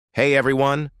Hey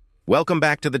everyone, welcome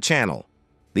back to the channel.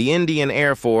 The Indian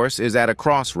Air Force is at a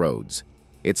crossroads.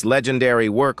 Its legendary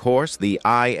workhorse, the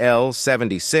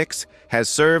IL-76, has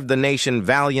served the nation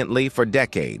valiantly for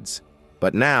decades.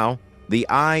 But now, the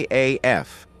IAF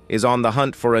is on the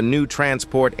hunt for a new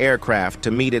transport aircraft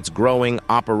to meet its growing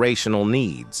operational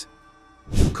needs.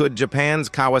 Could Japan's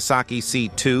Kawasaki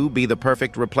C-2 be the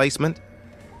perfect replacement?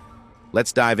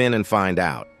 Let's dive in and find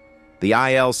out. The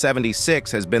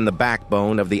IL-76 has been the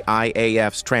backbone of the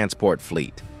IAF's transport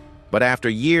fleet. But after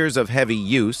years of heavy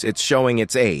use, it's showing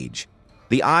its age.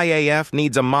 The IAF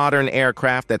needs a modern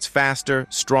aircraft that's faster,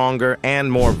 stronger,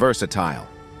 and more versatile.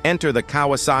 Enter the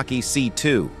Kawasaki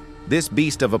C-2. This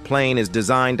beast of a plane is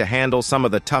designed to handle some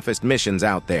of the toughest missions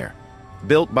out there.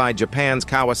 Built by Japan's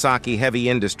Kawasaki Heavy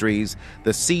Industries,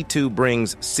 the C-2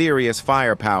 brings serious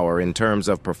firepower in terms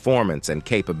of performance and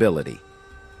capability.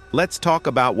 Let's talk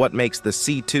about what makes the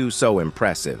C-2 so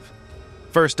impressive.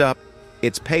 First up,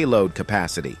 its payload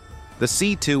capacity. The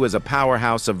C-2 is a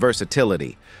powerhouse of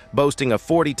versatility, boasting a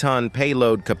 40-ton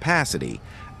payload capacity,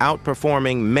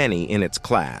 outperforming many in its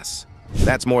class.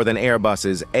 That's more than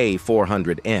Airbus's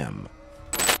A400M.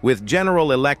 With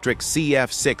General Electric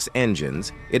CF6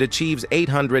 engines, it achieves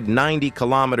 890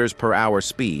 kilometers per hour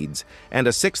speeds and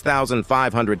a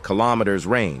 6,500 kilometers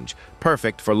range,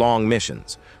 perfect for long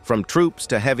missions. From troops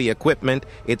to heavy equipment,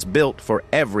 it's built for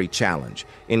every challenge,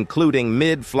 including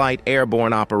mid-flight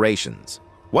airborne operations.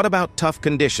 What about tough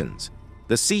conditions?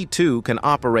 The C-2 can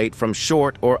operate from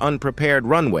short or unprepared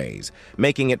runways,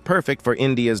 making it perfect for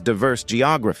India's diverse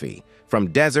geography,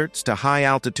 from deserts to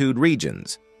high-altitude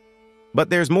regions. But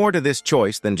there's more to this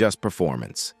choice than just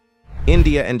performance.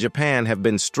 India and Japan have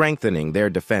been strengthening their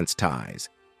defense ties.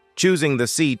 Choosing the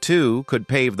C-2 could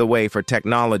pave the way for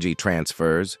technology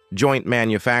transfers, joint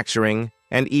manufacturing,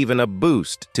 and even a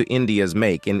boost to India's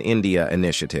Make in India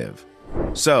initiative.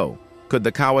 So, could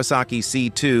the Kawasaki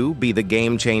C-2 be the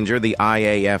game-changer the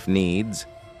IAF needs?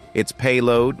 Its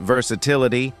payload,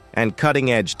 versatility, and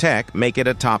cutting-edge tech make it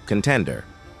a top contender.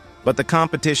 But the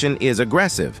competition is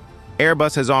aggressive.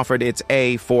 Airbus has offered its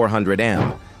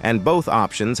A400M, and both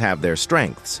options have their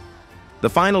strengths. The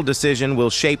final decision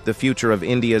will shape the future of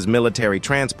India's military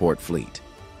transport fleet.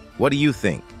 What do you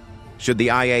think? Should the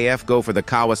IAF go for the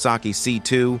Kawasaki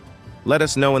C-2? Let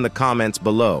us know in the comments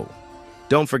below.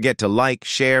 Don't forget to like,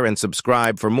 share, and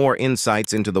subscribe for more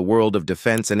insights into the world of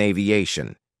defense and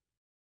aviation.